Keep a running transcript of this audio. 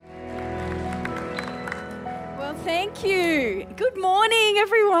Well, thank you. Good morning,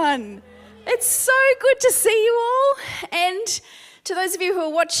 everyone. It's so good to see you all. And to those of you who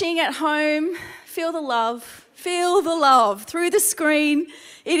are watching at home, feel the love. Feel the love through the screen.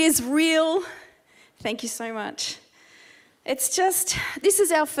 It is real. Thank you so much. It's just, this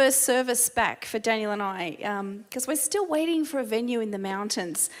is our first service back for Daniel and I, because we're still waiting for a venue in the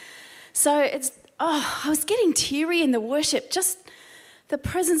mountains. So I was getting teary in the worship, just the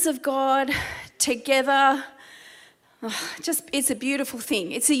presence of God together. It's a beautiful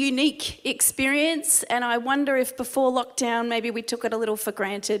thing. It's a unique experience, and I wonder if before lockdown maybe we took it a little for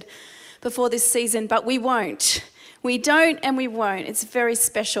granted before this season, but we won't. We don't and we won't. It's very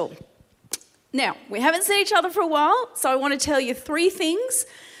special. Now, we haven't seen each other for a while, so I want to tell you 3 things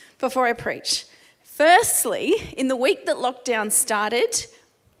before I preach. Firstly, in the week that lockdown started,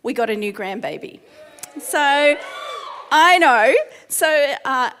 we got a new grandbaby. So, I know. So,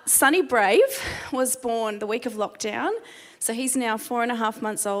 Sonny Brave was born the week of lockdown. So he's now 4.5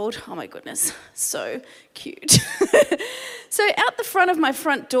 months old. Oh my goodness, so cute. So out the front of my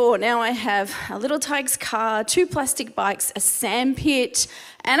front door now I have a Little Tikes car, 2 plastic bikes, a sandpit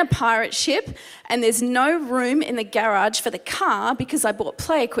and a pirate ship, and there's no room in the garage for the car because I bought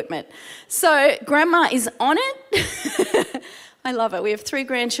play equipment. So Grandma is on it. I love it. We have 3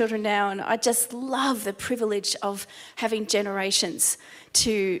 grandchildren now, and I just love the privilege of having generations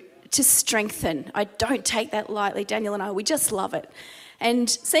to strengthen. I don't take that lightly. Daniel and I, we just love it. And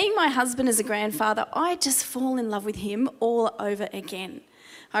seeing my husband as a grandfather, I just fall in love with him all over again.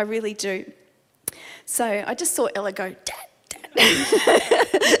 I really do. So I just saw Ella go, Dad.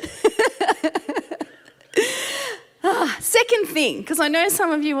 Second thing, because I know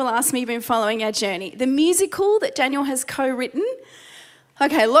some of you will ask me, you've been following our journey, the musical that Daniel has co-written.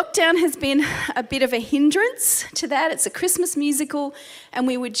 Okay, lockdown has been a bit of a hindrance to that. It's a Christmas musical, and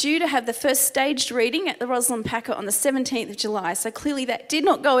we were due to have the first staged reading at the Rosalind Packer on the 17th of July, so clearly that did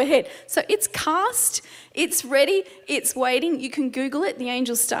not go ahead. So it's cast, it's ready, it's waiting. You can Google it, The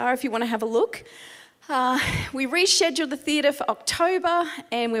Angel Star, if you want to have a look. We rescheduled the theatre for October,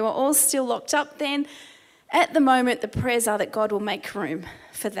 and we were all still locked up then. At the moment, the prayers are that God will make room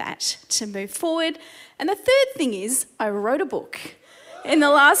for that to move forward. And the third thing is, I wrote a book in the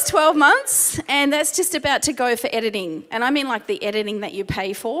last 12 months, and that's just about to go for editing. And I mean like the editing that you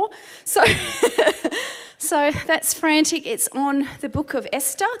pay for. So, so that's frantic. It's on the book of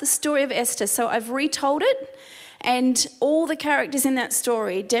Esther, the story of Esther. So I've retold it, and all the characters in that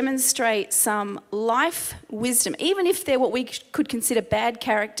story demonstrate some life wisdom, even if they're what we could consider bad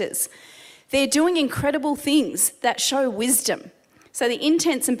characters. They're doing incredible things that show wisdom. So the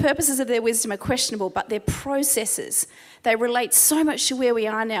intents and purposes of their wisdom are questionable, but their processes, they relate so much to where we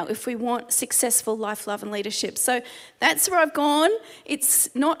are now if we want successful life, love and leadership. So that's where I've gone. It's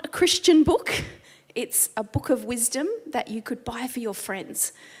not a Christian book. It's a book of wisdom that you could buy for your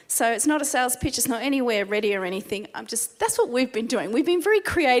friends. So it's not a sales pitch. It's not anywhere ready or anything. That's what we've been doing. We've been very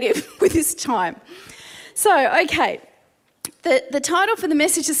creative with this time. So, okay. The title for the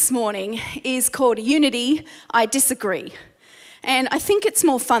message this morning is called Unity, I Disagree. And I think it's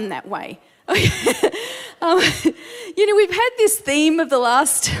more fun that way. We've had this theme of the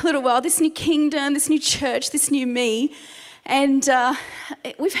last little while, this new kingdom, this new church, this new me. And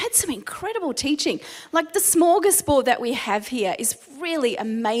we've had some incredible teaching. Like the smorgasbord that we have here is really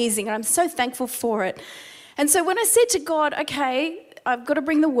amazing, and I'm so thankful for it. And so when I said to God, okay, I've got to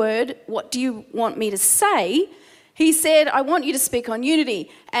bring the word, what do you want me to say? He said, I want you to speak on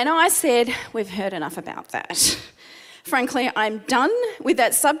unity. And I said, we've heard enough about that. Frankly, I'm done with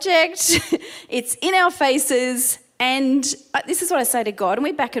that subject. It's in our faces. And this is what I say to God, and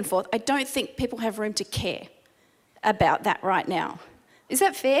we're back and forth. I don't think people have room to care about that right now. Is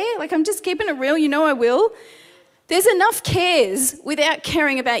that fair? Like, I'm just keeping it real. You know I will. There's enough cares without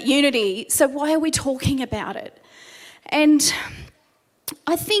caring about unity. So why are we talking about it? And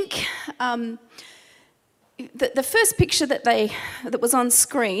I think the first picture that was on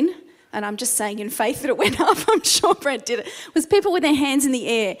screen, and I'm just saying in faith that it went up, I'm sure Brent did it, was people with their hands in the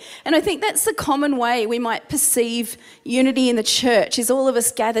air. And I think that's the common way we might perceive unity in the church, is all of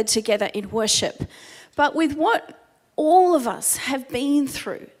us gathered together in worship. But with what all of us have been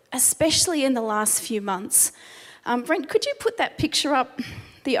through, especially in the last few months, Brent, could you put that picture up,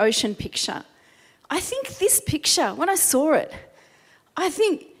 the ocean picture? I think this picture, when I saw it, I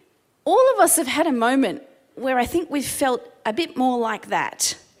think all of us have had a moment where I think we've felt a bit more like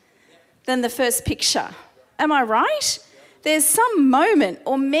that than the first picture. Am I right? There's some moment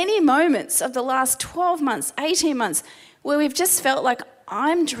or many moments of the last 12 months, 18 months, where we've just felt like,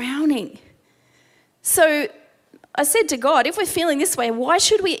 I'm drowning. So I said to God, if we're feeling this way, why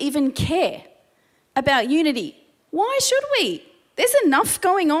should we even care about unity? Why should we? There's enough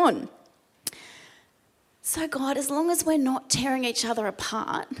going on. So God, as long as we're not tearing each other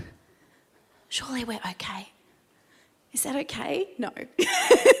apart, surely we're okay. Is that okay? No,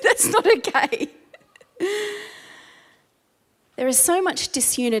 that's not okay. There is so much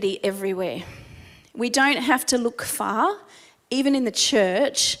disunity everywhere. We don't have to look far, even in the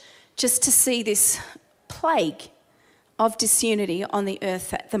church, just to see this plague of disunity on the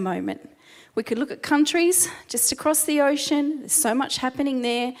earth at the moment. We could look at countries just across the ocean. There's so much happening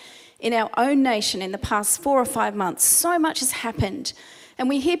there. In our own nation in the past 4 or 5 months, so much has happened. And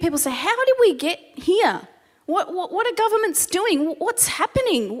we hear people say, how did we get here? What are governments doing? What's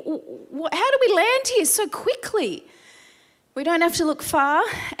happening? How do we land here so quickly? We don't have to look far,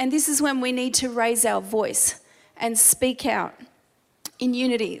 and this is when we need to raise our voice and speak out in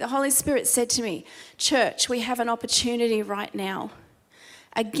unity. The Holy Spirit said to me, church, we have an opportunity right now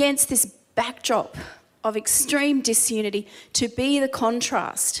against this backdrop of extreme disunity to be the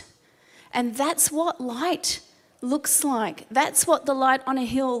contrast. And that's what light looks like. That's what the light on a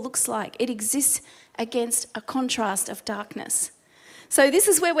hill looks like. It exists against a contrast of darkness. So this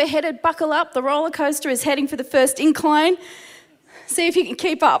is where we're headed. Buckle up. The roller coaster is heading for the first incline. See if you can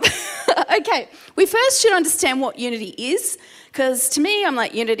keep up. Okay, we first should understand what unity is, because to me, I'm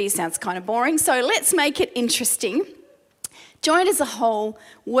like, unity sounds kind of boring. So let's make it interesting. Joined as a whole,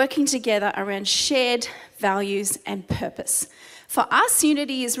 working together around shared values and purpose. For us,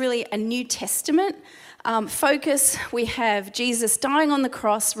 unity is really a New Testament focus. We have Jesus dying on the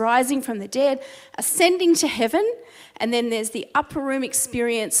cross, rising from the dead, ascending to heaven, and then there's the upper room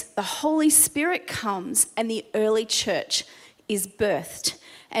experience. The Holy Spirit comes and the early church is birthed.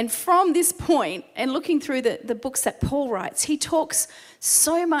 And from this point, and looking through the books that Paul writes, he talks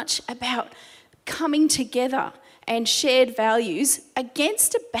so much about coming together and shared values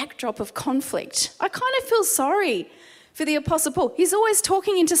against a backdrop of conflict. I kind of feel sorry for the Apostle Paul. He's always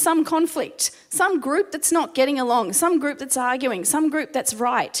talking into some conflict, some group that's not getting along, some group that's arguing, some group that's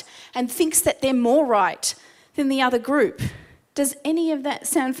right and thinks that they're more right than the other group. Does any of that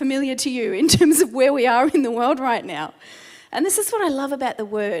sound familiar to you in terms of where we are in the world right now? And this is what I love about the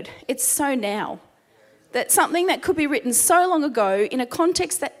word. It's so now. That something that could be written so long ago in a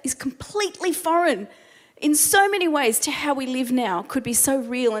context that is completely foreign in so many ways to how we live now could be so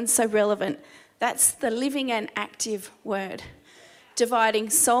real and so relevant. That's the living and active word. Dividing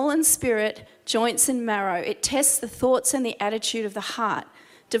soul and spirit, joints and marrow. It tests the thoughts and the attitude of the heart.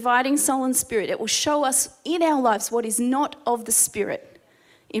 Dividing soul and spirit. It will show us in our lives what is not of the Spirit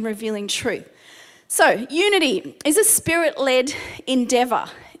in revealing truth. So, unity is a Spirit-led endeavour,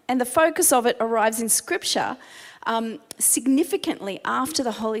 and the focus of it arrives in Scripture significantly after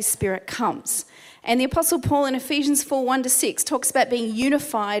the Holy Spirit comes. And the Apostle Paul in Ephesians 4:1-6 talks about being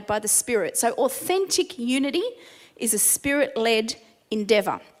unified by the Spirit. So authentic unity is a Spirit-led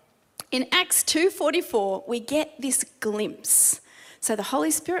endeavour. In Acts 2:44, we get this glimpse. So the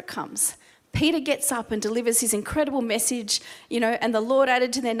Holy Spirit comes. Peter gets up and delivers his incredible message, and the Lord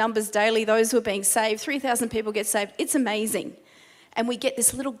added to their numbers daily those who were being saved. 3,000 people get saved. It's amazing. And we get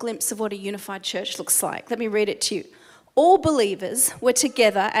this little glimpse of what a unified church looks like. Let me read it to you. All believers were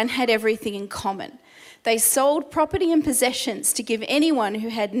together and had everything in common. They sold property and possessions to give anyone who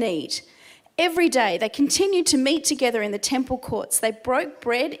had need. Every day they continued to meet together in the temple courts. They broke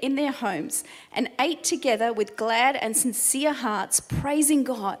bread in their homes and ate together with glad and sincere hearts, praising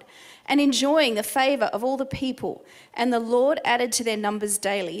God and enjoying the favour of all the people. And the Lord added to their numbers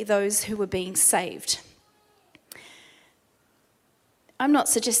daily those who were being saved. I'm not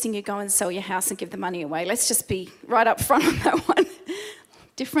suggesting you go and sell your house and give the money away. Let's just be right up front on that one.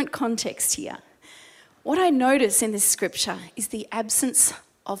 Different context here. What I notice in this scripture is the absence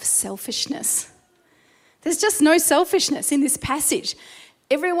of selfishness. There's just no selfishness in this passage.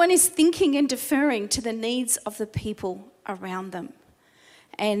 Everyone is thinking and deferring to the needs of the people around them.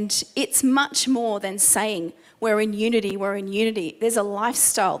 And it's much more than saying we're in unity, we're in unity. There's a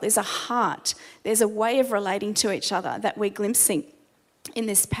lifestyle, there's a heart, there's a way of relating to each other that we're glimpsing in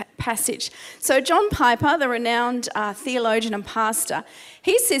this passage. So John Piper, the renowned theologian and pastor,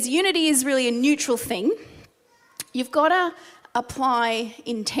 he says unity is really a neutral thing. You've got to apply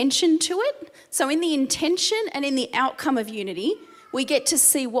intention to it. So in the intention and in the outcome of unity, we get to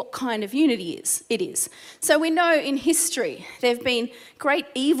see what kind of unity it is. So we know in history there have been great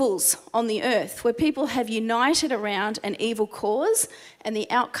evils on the earth where people have united around an evil cause, and the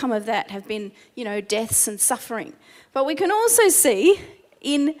outcome of that have been, deaths and suffering. But we can also see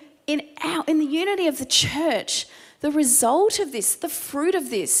in the unity of the church, the result of this, the fruit of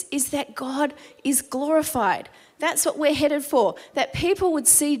this, is that God is glorified. That's what we're headed for, that people would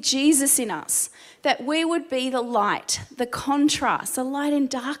see Jesus in us, that we would be the light, the contrast, the light in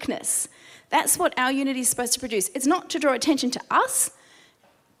darkness. That's what our unity is supposed to produce. It's not to draw attention to us.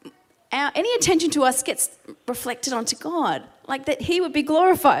 Any attention to us gets reflected onto God, like that he would be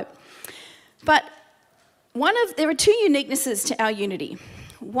glorified. But there are two uniquenesses to our unity.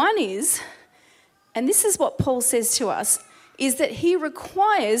 One is, and this is what Paul says to us, is that he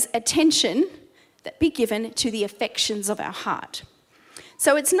requires attention that be given to the affections of our heart.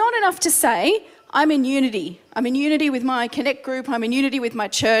 So it's not enough to say, I'm in unity. I'm in unity with my Connect group. I'm in unity with my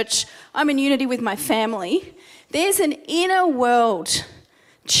church. I'm in unity with my family. There's an inner world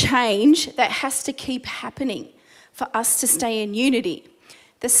change that has to keep happening for us to stay in unity.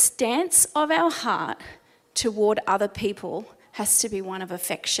 The stance of our heart toward other people has to be one of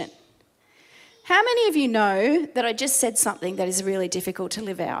affection. How many of you know that I just said something that is really difficult to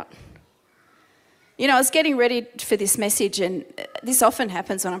live out? You know, I was getting ready for this message, and this often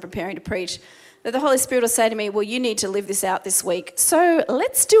happens when I'm preparing to preach, that the Holy Spirit will say to me, well, you need to live this out this week. So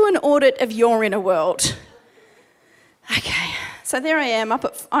let's do an audit of your inner world. Okay, so there I am.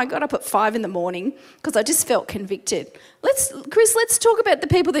 I got up at 5 a.m. because I just felt convicted. Chris, let's talk about the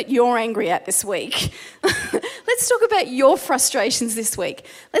people that you're angry at this week. Let's talk about your frustrations this week.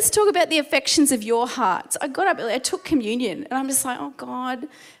 Let's talk about the affections of your hearts. I got up early, I took communion, and I'm just like, oh God,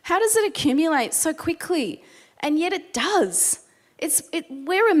 how does it accumulate so quickly? And yet it does.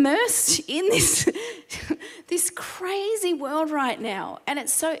 We're immersed in this crazy world right now, and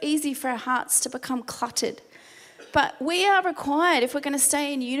it's so easy for our hearts to become cluttered. But we are required, if we're going to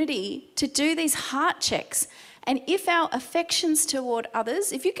stay in unity, to do these heart checks. And if our affections toward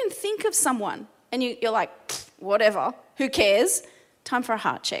others, if you can think of someone and you're like, whatever, who cares? Time for a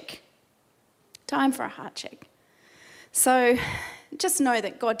heart check. Time for a heart check. So just know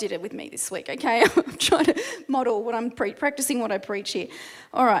that God did it with me this week, okay? I'm trying to model what I'm practicing what I preach here.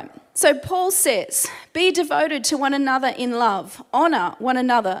 All right. So Paul says, be devoted to one another in love. Honour one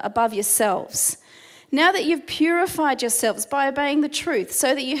another above yourselves. Now that you've purified yourselves by obeying the truth,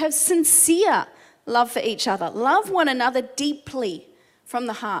 so that you have sincere love for each other. Love one another deeply from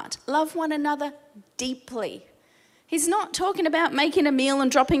the heart. Love one another deeply. He's not talking about making a meal and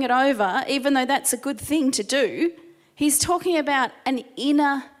dropping it over, even though that's a good thing to do. He's talking about an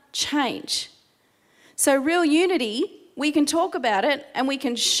inner change. So real unity, we can talk about it and we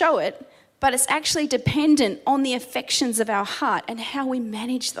can show it, but it's actually dependent on the affections of our heart and how we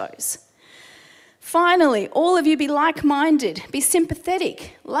manage those. Finally, all of you be like-minded, be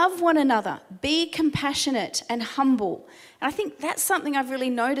sympathetic, love one another, be compassionate and humble. And I think that's something I've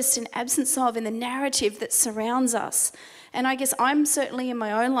really noticed an absence of in the narrative that surrounds us. And I guess I'm certainly in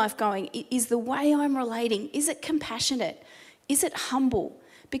my own life going, is the way I'm relating, is it compassionate? Is it humble?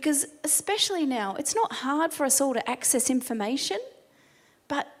 Because especially now, it's not hard for us all to access information,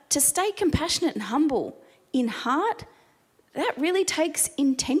 but to stay compassionate and humble in heart, that really takes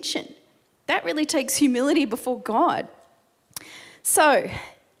intention. That really takes humility before God. So,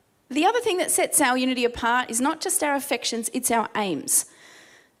 the other thing that sets our unity apart is not just our affections, it's our aims.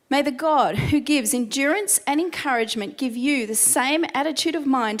 May the God who gives endurance and encouragement give you the same attitude of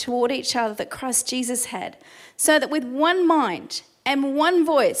mind toward each other that Christ Jesus had, so that with one mind and one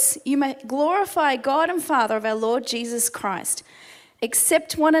voice you may glorify God and Father of our Lord Jesus Christ.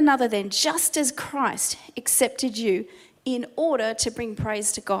 Accept one another then, just as Christ accepted you, in order to bring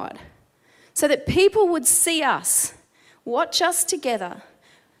praise to God. So that people would see us, watch us together,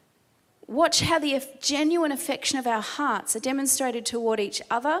 watch how the genuine affection of our hearts are demonstrated toward each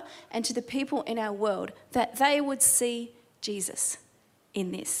other and to the people in our world, that they would see Jesus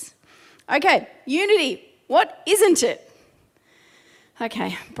in this. Okay, unity, what isn't it?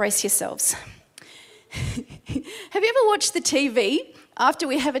 Okay, brace yourselves. Have you ever watched the TV after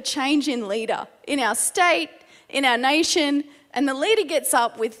we have a change in leader in our state, in our nation, and the leader gets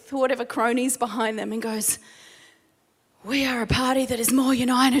up with whatever cronies behind them and goes, we are a party that is more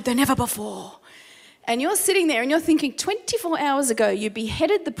united than ever before. And you're sitting there and you're thinking, 24 hours ago you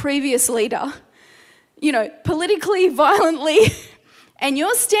beheaded the previous leader, politically, violently, and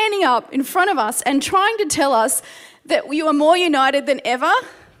you're standing up in front of us and trying to tell us that you are more united than ever?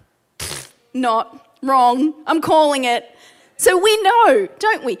 Not. Wrong. I'm calling it. So we know,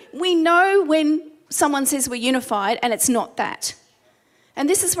 don't we? We know when someone says we're unified and it's not that. And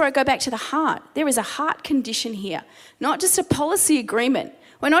this is where I go back to the heart. There is a heart condition here, not just a policy agreement.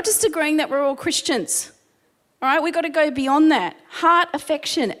 We're not just agreeing that we're all Christians. All right, we've got to go beyond that. Heart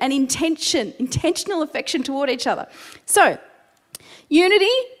affection and intentional affection toward each other. So,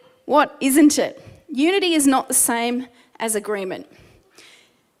 unity, what isn't it? Unity is not the same as agreement.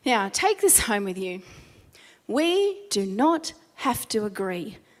 Now, take this home with you. We do not have to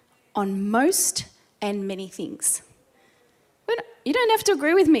agree on most and many things. You don't have to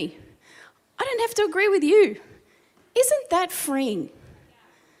agree with me. I don't have to agree with you. Isn't that freeing?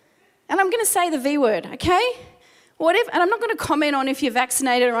 And I'm going to say the V word, okay? Whatever, and I'm not going to comment on if you're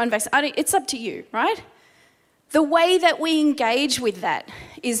vaccinated or unvaccinated. It's up to you, right? The way that we engage with that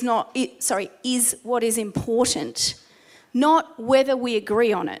is what is important, not whether we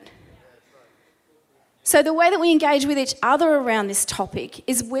agree on it. So the way that we engage with each other around this topic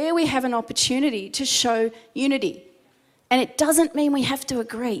is where we have an opportunity to show unity. And it doesn't mean we have to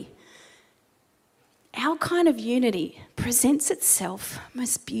agree. Our kind of unity presents itself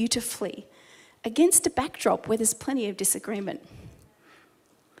most beautifully against a backdrop where there's plenty of disagreement.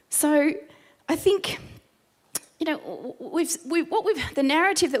 So I think, the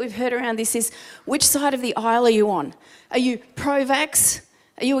narrative that we've heard around this is, which side of the aisle are you on? Are you pro-vax?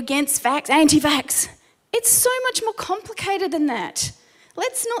 Are you against vax? Anti-vax? It's so much more complicated than that.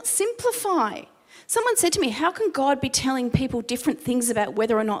 Let's not simplify. Someone said to me, how can God be telling people different things about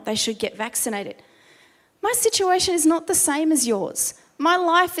whether or not they should get vaccinated? My situation is not the same as yours. My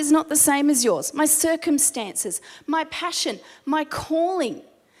life is not the same as yours. My circumstances, my passion, my calling.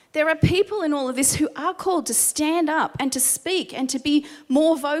 There are people in all of this who are called to stand up and to speak and to be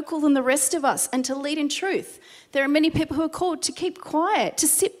more vocal than the rest of us and to lead in truth. There are many people who are called to keep quiet, to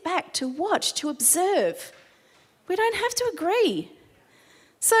sit back, to watch, to observe. We don't have to agree.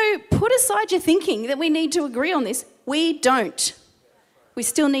 So put aside your thinking that we need to agree on this. We don't. We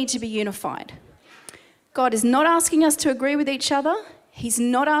still need to be unified. God is not asking us to agree with each other. He's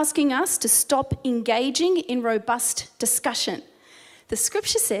not asking us to stop engaging in robust discussion. The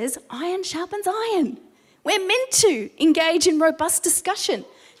scripture says, iron sharpens iron. We're meant to engage in robust discussion.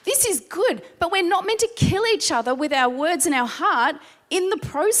 This is good, but we're not meant to kill each other with our words and our heart in the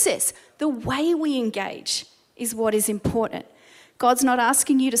process. The way we engage is what is important. God's not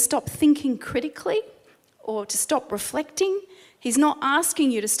asking you to stop thinking critically or to stop reflecting. He's not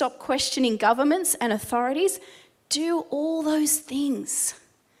asking you to stop questioning governments and authorities. Do all those things.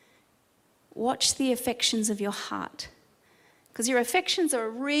 Watch the affections of your heart. Because your affections are a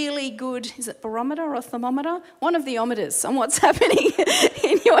really good, is it barometer or thermometer? One of the ometers on what's happening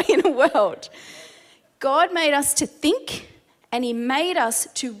in your inner world. God made us to think, and he made us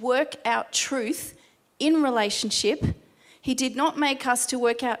to work out truth in relationship. He did not make us to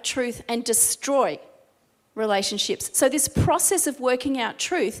work out truth and destroy relationships. So this process of working out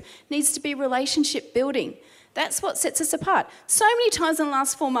truth needs to be relationship building. That's what sets us apart. So many times in the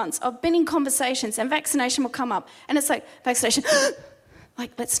last 4 months, I've been in conversations and vaccination will come up and it's like, vaccination,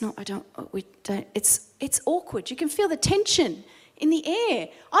 like, let's not, it's awkward. You can feel the tension in the air.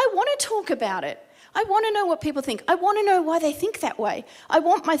 I want to talk about it. I want to know what people think. I want to know why they think that way. I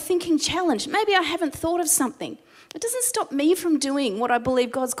want my thinking challenged. Maybe I haven't thought of something. It doesn't stop me from doing what I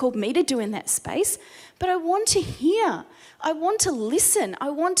believe God's called me to do in that space, but I want to hear. I want to listen. I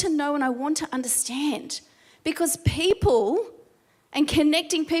want to know and I want to understand. Because people and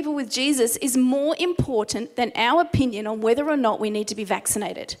connecting people with Jesus is more important than our opinion on whether or not we need to be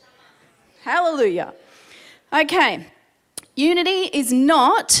vaccinated. Hallelujah. Okay, unity is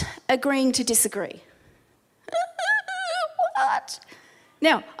not agreeing to disagree. What?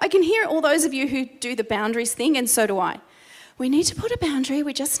 Now, I can hear all those of you who do the boundaries thing, and so do I. We need to put a boundary,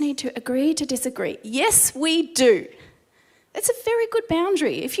 we just need to agree to disagree. Yes, we do. It's a very good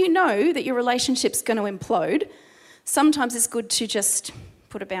boundary. If you know that your relationship's going to implode, sometimes it's good to just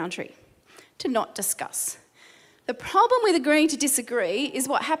put a boundary, to not discuss. The problem with agreeing to disagree is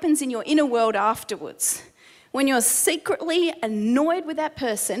what happens in your inner world afterwards. When you're secretly annoyed with that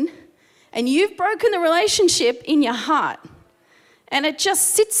person and you've broken the relationship in your heart and it just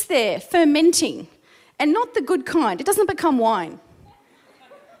sits there fermenting, and not the good kind. It doesn't become wine.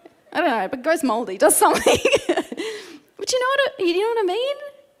 I don't know, but goes mouldy, does something. But you know what I mean?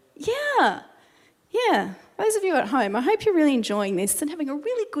 Yeah. Those of you at home, I hope you're really enjoying this and having a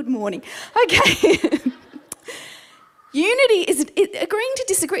really good morning. Okay. Unity is agreeing to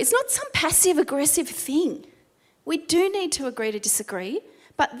disagree. It's not some passive-aggressive thing. We do need to agree to disagree,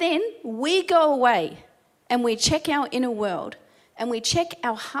 but then we go away and we check our inner world and we check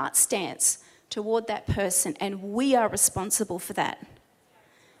our heart stance toward that person, and we are responsible for that.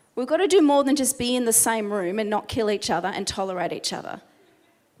 We've got to do more than just be in the same room and not kill each other and tolerate each other.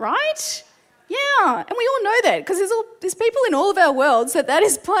 Right? Yeah, and we all know that because there's people in all of our worlds that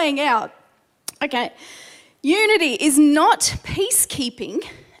is playing out. Okay, unity is not peacekeeping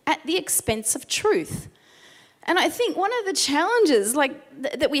at the expense of truth. And I think one of the challenges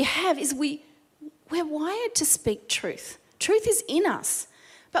that we have is we're wired to speak truth. Truth is in us,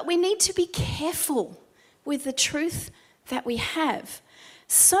 but we need to be careful with the truth that we have.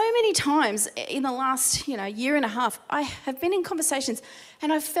 So many times in the last, year and a half, I have been in conversations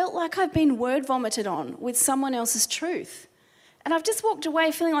and I've felt like I've been word vomited on with someone else's truth. And I've just walked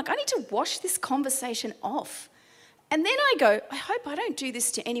away feeling like I need to wash this conversation off. And then I go, I hope I don't do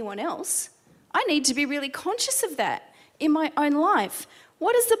this to anyone else. I need to be really conscious of that in my own life.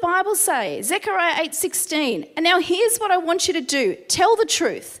 What does the Bible say? Zechariah 8:16. And now here's what I want you to do. Tell the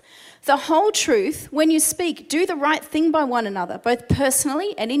truth. The whole truth. When you speak, do the right thing by one another, both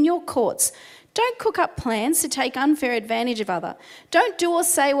personally and in your courts. Don't cook up plans to take unfair advantage of other. Don't do or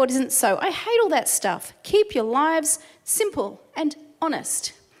say what isn't so. I hate all that stuff. Keep your lives simple and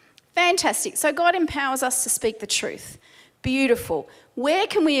honest. Fantastic. So God empowers us to speak the truth. Beautiful. Where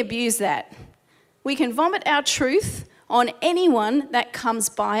can we abuse that? We can vomit our truth on anyone that comes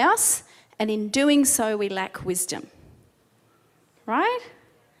by us, and in doing so we lack wisdom. Right?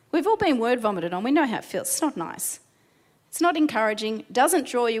 We've all been word vomited on. We know how it feels. It's not nice. It's not encouraging, doesn't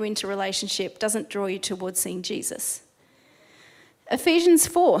draw you into relationship, doesn't draw you towards seeing Jesus. Ephesians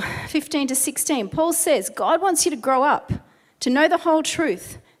 4:15-16, Paul says, God wants you to grow up, to know the whole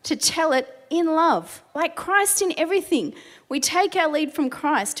truth, to tell it in love, like Christ in everything. We take our lead from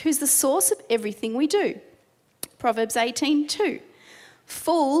Christ, who's the source of everything we do. Proverbs 18:2,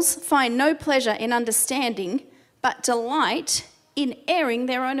 fools find no pleasure in understanding, but delight in airing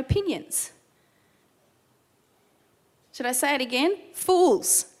their own opinions. Should I say it again?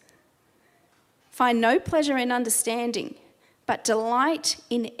 Fools find no pleasure in understanding, but delight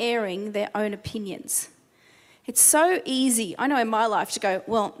in airing their own opinions. It's so easy, I know in my life, to go,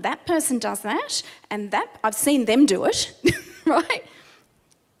 well, that person does that, and that I've seen them do it, right?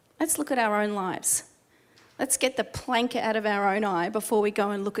 Let's look at our own lives. Let's get the plank out of our own eye before we go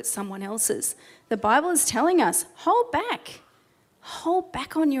and look at someone else's. The Bible is telling us, hold back. Hold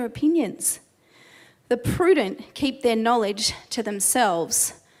back on your opinions. The prudent keep their knowledge to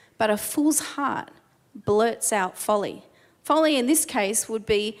themselves, but a fool's heart blurts out folly. Folly in this case would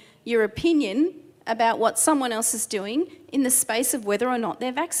be your opinion about what someone else is doing in the space of whether or not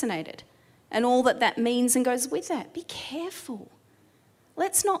they're vaccinated and all that that means and goes with that. Be careful.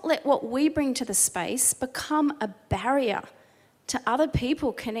 Let's not let what we bring to the space become a barrier to other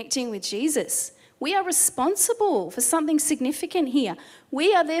people connecting with Jesus. We are responsible for something significant here.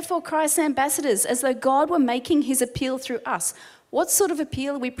 We are therefore Christ's ambassadors, as though God were making his appeal through us. What sort of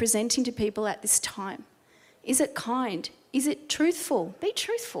appeal are we presenting to people at this time? Is it kind? Is it truthful? Be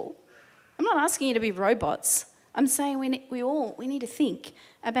truthful. I'm not asking you to be robots. I'm saying we need to think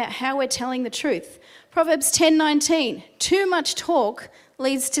about how we're telling the truth. Proverbs 10:19, too much talk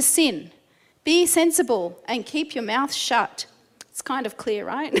leads to sin. Be sensible and keep your mouth shut. It's kind of clear,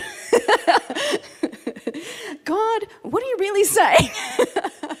 right? God, what are you really saying?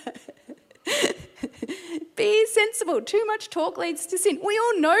 Be sensible. Too much talk leads to sin. We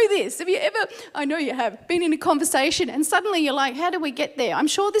all know this. Have you ever, I know you have, been in a conversation and suddenly you're like, how do we get there? I'm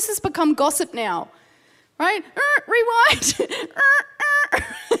sure this has become gossip now, right? Rewind.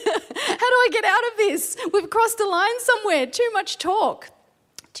 How do I get out of this? We've crossed a line somewhere. Too much talk.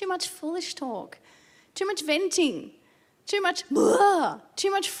 Too much foolish talk. Too much venting. Too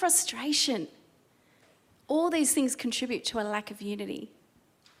much frustration. All these things contribute to a lack of unity.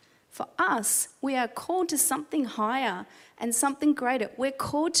 For us, we are called to something higher and something greater. We're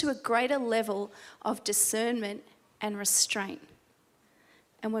called to a greater level of discernment and restraint.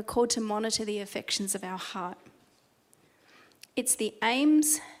 And we're called to monitor the affections of our heart. It's the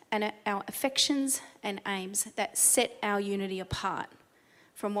aims and our affections and aims that set our unity apart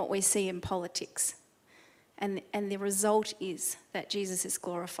from what we see in politics. And the result is that Jesus is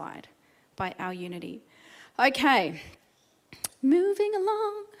glorified by our unity. Okay, moving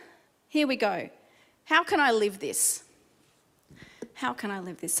along. Here we go. How can I live this? How can I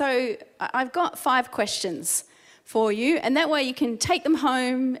live this? So I've got 5 questions for you, and that way you can take them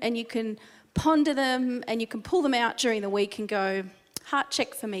home and you can ponder them and you can pull them out during the week and go, heart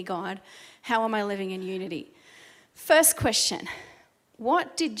check for me, God. How am I living in unity? First question,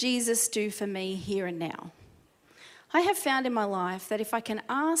 what did Jesus do for me here and now? I have found in my life that if I can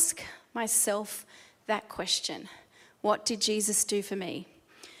ask myself that question, what did Jesus do for me?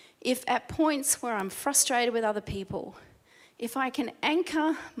 If at points where I'm frustrated with other people, if I can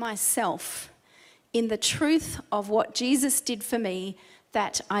anchor myself in the truth of what Jesus did for me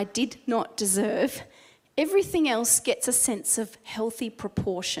that I did not deserve, everything else gets a sense of healthy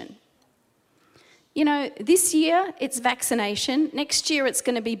proportion. You know, this year it's vaccination. Next year it's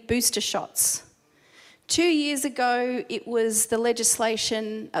going to be booster shots. 2 years ago, it was the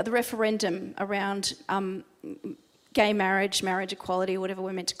legislation, the referendum around gay marriage, marriage equality, or whatever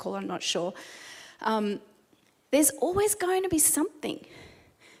we're meant to call it, I'm not sure. there's always going to be something.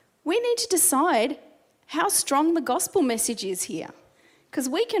 We need to decide how strong the gospel message is here, because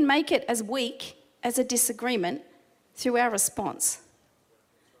we can make it as weak as a disagreement through our response.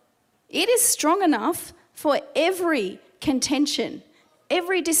 It is strong enough for every contention,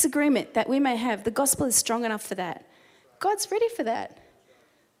 every disagreement that we may have. The gospel is strong enough for that. God's ready for that.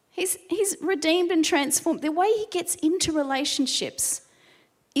 He's redeemed and transformed. The way he gets into relationships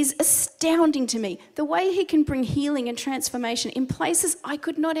is astounding to me. The way he can bring healing and transformation in places I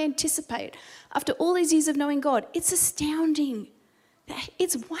could not anticipate. After all these years of knowing God, it's astounding.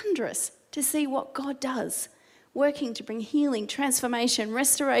 It's wondrous to see what God does, working to bring healing, transformation,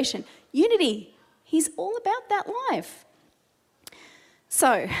 restoration, unity. He's all about that life.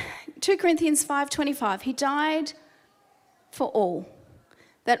 So, 2 Corinthians 5:25, he died for all,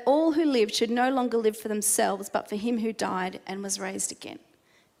 that all who lived should no longer live for themselves, but for him who died and was raised again.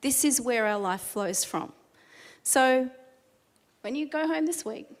 This is where our life flows from. So, when you go home this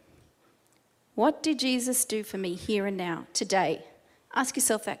week, what did Jesus do for me here and now, today? Ask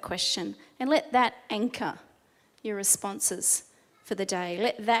yourself that question and let that anchor your responses for the day.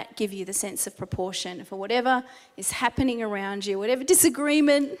 Let that give you the sense of proportion for whatever is happening around you, whatever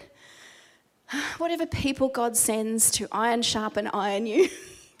disagreement, whatever people God sends to iron sharpen iron you,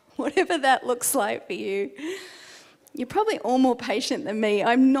 whatever that looks like for you. You're probably all more patient than me.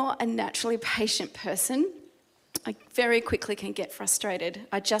 I'm not a naturally patient person. I very quickly can get frustrated.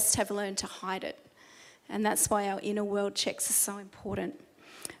 I just have learned to hide it. And that's why our inner world checks are so important.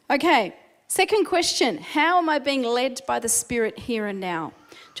 Okay, second question. How am I being led by the Spirit here and now?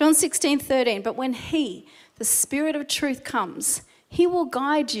 John 16:13, but when he, the Spirit of truth, comes, he will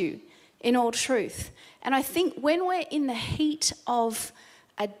guide you in all truth. And I think when we're in the heat of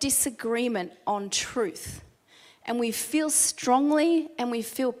a disagreement on truth, and we feel strongly and we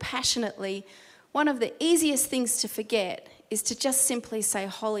feel passionately, one of the easiest things to forget is to just simply say,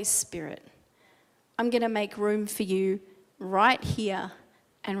 Holy Spirit, I'm going to make room for you right here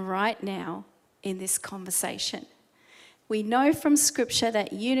and right now in this conversation. We know from Scripture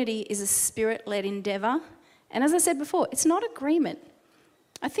that unity is a Spirit-led endeavour. And as I said before, it's not agreement.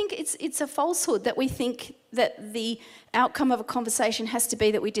 I think it's a falsehood that we think that the outcome of a conversation has to be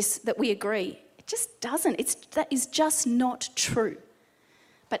that we agree. It just doesn't. That is just not true.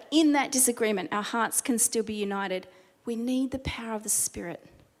 But in that disagreement, our hearts can still be united. We need the power of the Spirit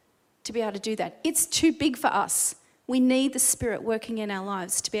to be able to do that. It's too big for us. We need the Spirit working in our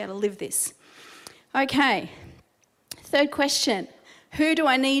lives to be able to live this. Okay, third question. Who do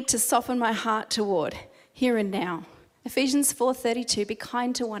I need to soften my heart toward here and now? Ephesians 4:32, be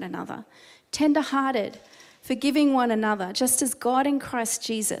kind to one another, tender-hearted, forgiving one another, just as God in Christ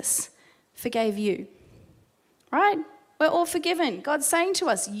Jesus forgave you. Right? We're all forgiven. God's saying to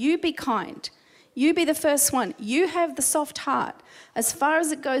us, you be kind. You be the first one. You have the soft heart. As far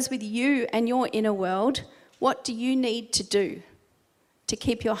as it goes with you and your inner world, what do you need to do to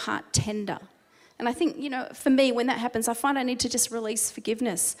keep your heart tender? And I think, for me, when that happens, I find I need to just release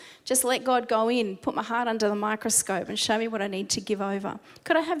forgiveness. Just let God go in, put my heart under the microscope and show me what I need to give over.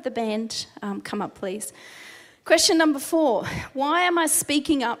 Could I have the band come up, please? Question number 4. Why am I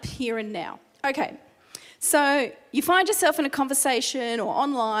speaking up here and now? Okay, so you find yourself in a conversation or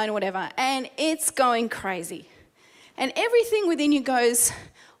online or whatever, and it's going crazy. And everything within you goes,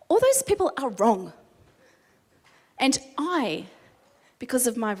 all those people are wrong. And because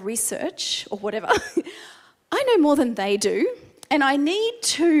of my research or whatever, I know more than they do, and I need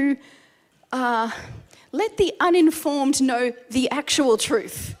to let the uninformed know the actual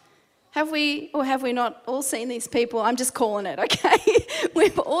truth. Have we or have we not all seen these people? I'm just calling it, okay?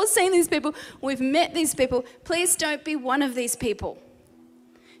 We've all seen these people. We've met these people. Please don't be one of these people.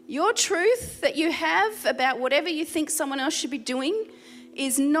 Your truth that you have about whatever you think someone else should be doing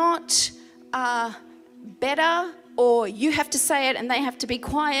is not better, or you have to say it and they have to be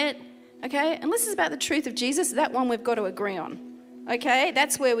quiet, okay? Unless it's about the truth of Jesus, that one we've got to agree on, okay?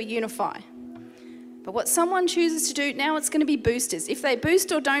 That's where we unify. But what someone chooses to do, now it's going to be boosters. If they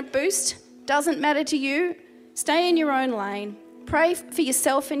boost or don't boost, doesn't matter to you. Stay in your own lane. Pray for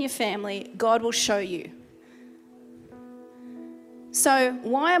yourself and your family. God will show you. So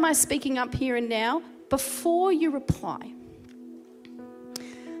why am I speaking up here and now? Before you reply,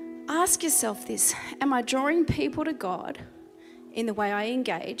 ask yourself this. Am I drawing people to God in the way I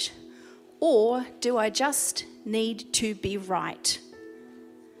engage, or do I just need to be right?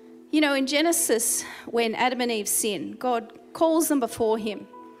 In Genesis, when Adam and Eve sin, God calls them before him.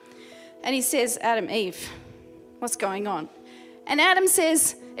 And he says, Adam, Eve, what's going on? And Adam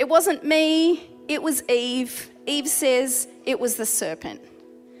says, it wasn't me, it was Eve. Eve says, it was the serpent.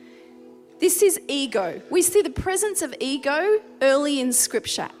 This is ego. We see the presence of ego early in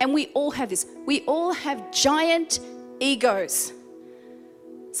Scripture, and we all have this. We all have giant egos.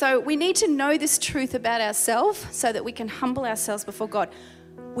 So we need to know this truth about ourselves so that we can humble ourselves before God.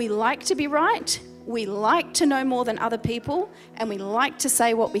 We like to be right, we like to know more than other people, and we like to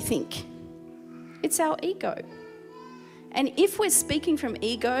say what we think. It's our ego. And if we're speaking from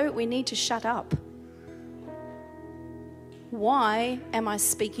ego, we need to shut up. Why am I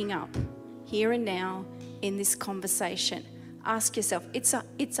speaking up here and now in this conversation? Ask yourself. It's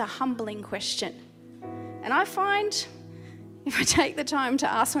a humbling question. And I find if I take the time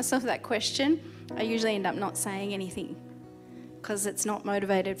to ask myself that question, I usually end up not saying anything because it's not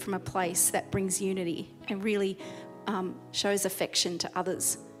motivated from a place that brings unity and really shows affection to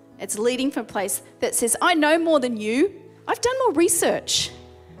others. It's leading from a place that says, I know more than you. I've done more research.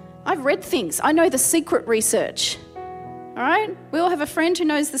 I've read things. I know the secret research. All right? We all have a friend who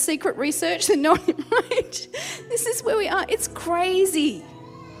knows the secret research that no one, right? This is where we are. It's crazy.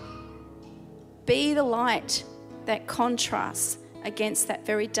 Be the light that contrasts against that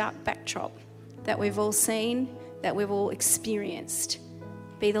very dark backdrop that we've all seen, that we've all experienced.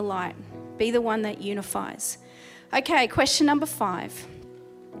 Be the light. Be the one that unifies. Okay, question number 5.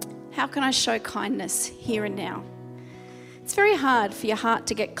 How can I show kindness here and now? It's very hard for your heart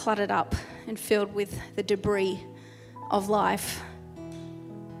to get cluttered up and filled with the debris of life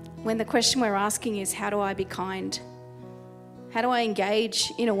when the question we're asking is, how do I be kind? How do I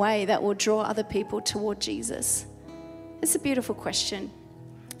engage in a way that will draw other people toward Jesus? It's a beautiful question.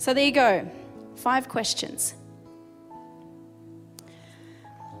 So there you go, 5 questions.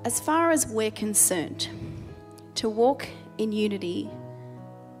 As far as we're concerned, to walk in unity,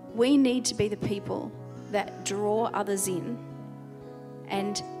 we need to be the people that draw others in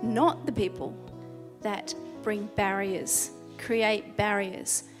and not the people that bring barriers, create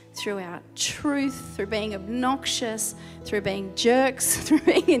barriers through our truth, through being obnoxious, through being jerks, through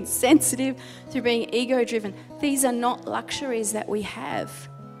being insensitive, through being ego-driven. These are not luxuries that we have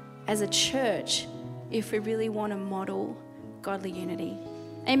as a church if we really want to model godly unity.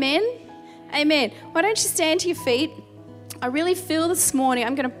 Amen? Amen. Why don't you stand to your feet? I really feel this morning,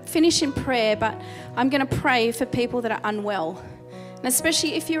 I'm going to finish in prayer, but I'm going to pray for people that are unwell. And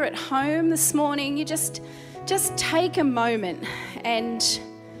especially if you're at home this morning, you just take a moment and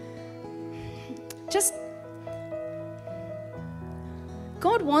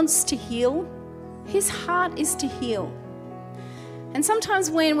God wants to heal. His heart is to heal. And sometimes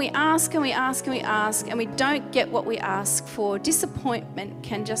when we ask and we ask and we ask and we don't get what we ask for, disappointment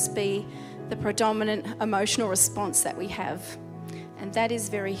can just be the predominant emotional response that we have. And that is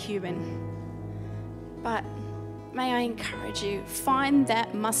very human. But may I encourage you, find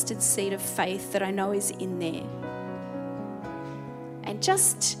that mustard seed of faith that I know is in there. And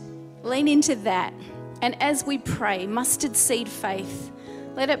just lean into that. And as we pray, mustard seed faith,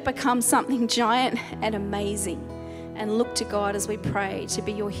 let it become something giant and amazing. And look to God as we pray to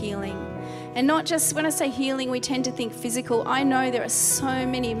be your healing. And not just, when I say healing, we tend to think physical. I know there are so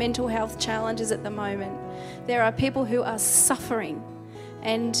many mental health challenges at the moment. There are people who are suffering.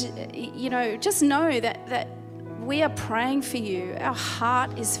 And, just know that we are praying for you. Our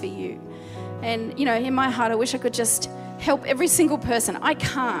heart is for you. And, in my heart, I wish I could just help every single person. I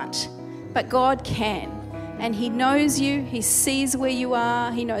can't, but God can. And He knows you. He sees where you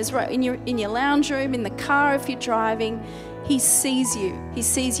are. He knows right in your lounge room, in the car if you're driving. He sees you. He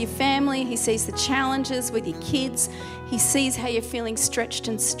sees your family. He sees the challenges with your kids. He sees how you're feeling stretched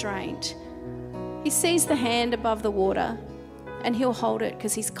and strained. He sees the hand above the water, and He'll hold it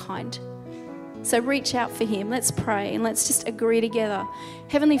because He's kind. So reach out for Him. Let's pray and let's just agree together.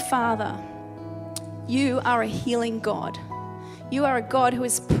 Heavenly Father, You are a healing God. You are a God who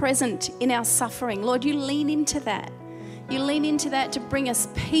is present in our suffering. Lord, You lean into that. You lean into that to bring us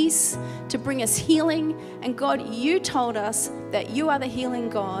peace, to bring us healing. And God, You told us that You are the healing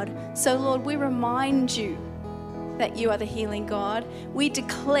God. So Lord, we remind You that You are the healing God. We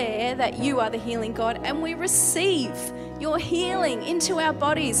declare that You are the healing God, and we receive Your healing into our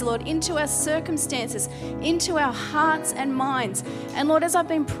bodies, Lord, into our circumstances, into our hearts and minds. And Lord, as I've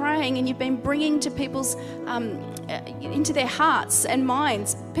been praying and You've been bringing to people's, into their hearts and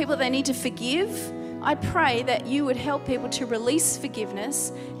minds, people they need to forgive, I pray that You would help people to release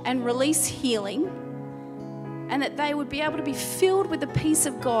forgiveness and release healing, and that they would be able to be filled with the peace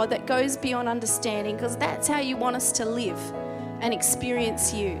of God that goes beyond understanding, because that's how You want us to live and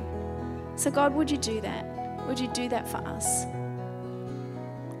experience You. So God, would You do that? Would You do that for us?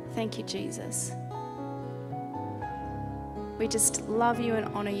 Thank You, Jesus. We just love You and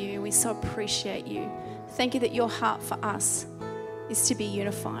honor You. We so appreciate You. Thank You that Your heart for us is to be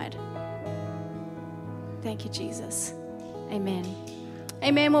unified. Thank you, Jesus. Amen.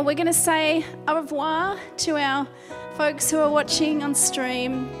 Amen. Well, we're going to say au revoir to our folks who are watching on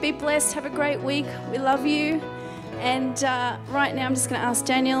stream. Be blessed. Have a great week. We love you. And right now I'm just going to ask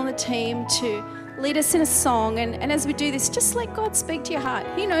Daniel and the team to lead us in a song. And as we do this, just let God speak to your heart.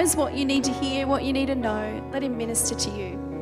 He knows what you need to hear, what you need to know. Let him minister to you.